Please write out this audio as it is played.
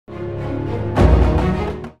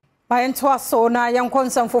Mayento aso na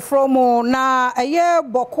yankonsam fofromo na eye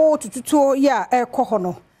boko tututuo ya ekoho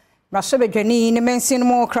no mrahwebedwani ne mensin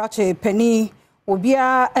mo krache pani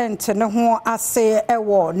obia ente ne ho ase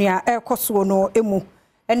ewo nea ekoso no emu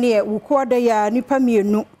ene wukuada ya nipa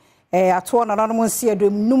mienu ato na nanom nsia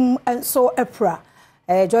num enso epra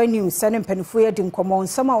join news ene mpanifo ye di nkomo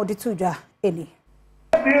nsama odi tudwa eni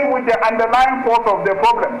deal with the underlying cause of the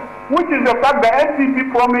problem, which is the fact that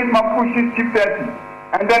MCE promised Bawku Chief 30.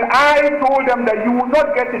 And then I told them that you will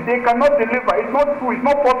not get it, they cannot deliver, it's not true, it's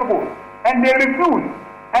not possible. And they refused.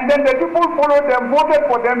 And then the people followed them, voted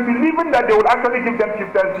for them, believing that they would actually give them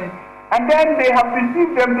Chief 30. And then they have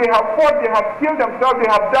deceived them, they have fought, they have killed themselves,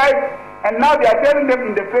 they have died, and now they are telling them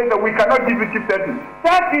in the face that we cannot give you Chief 30.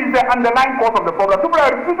 That is the underlying cause of the problem. People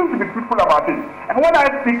are refusing to be truthful about it. And when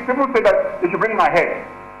I speak, people say that they should bring my head.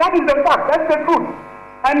 That is the fact, that's the truth.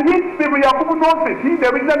 And he, Yakubu knows it, he,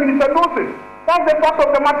 the regional minister, knows it. That's the fact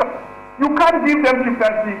of the matter. You can't give them Chief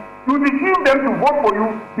 30. You deceive them to vote for you,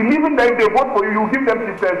 believing that if they vote for you, you give them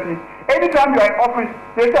Chief 30. Anytime you are in office,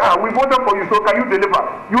 they say, we voted for you, so can you deliver?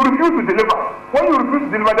 You refuse to deliver. When you refuse to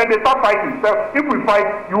deliver, then they start fighting. So if we fight,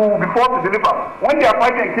 you will be forced to deliver. When they are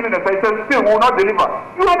fighting and killing themselves, they still will not deliver.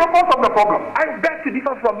 You are the cause of the problem. I beg to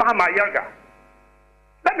differ from Mahama Yanga.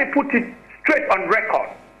 Let me put it straight on record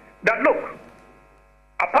that look,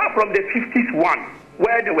 apart from the 50s one,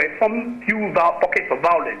 where there were some few pockets of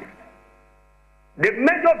violence, the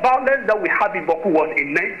major violence that we had in Bawku was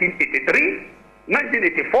in 1983,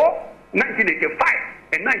 1984, 1985,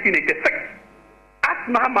 and 1986. Ask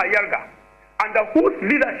Mahama Yanga, under whose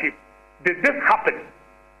leadership did this happen?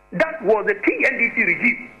 That was the TNDC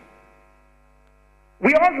regime.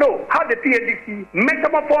 We all know how the TNDC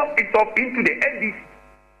metamorphosed itself into the NDC.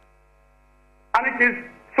 And it is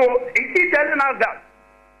so, is he telling us that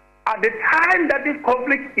at the time that this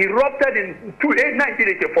conflict erupted in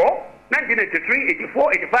 1984, 1983,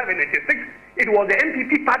 84, 85, and 86, it was the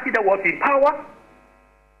NPP party that was in power?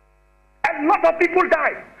 A lot of people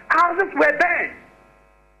died. Houses were burned.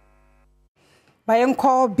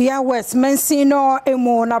 Bayenko Bia West Mensino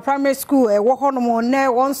emo na primary school wo hono ne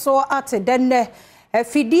wonso ate denne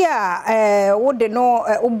fidia wo de no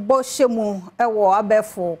obohemu wo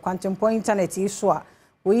abefo kwantempo internet iso a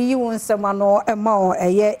oyi wonsema no ema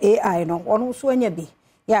eye AI no wono so anya bi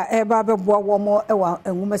ya eba beboa wo mo ewa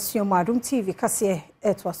enwumasuo Adom TV Kasee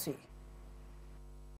etwaso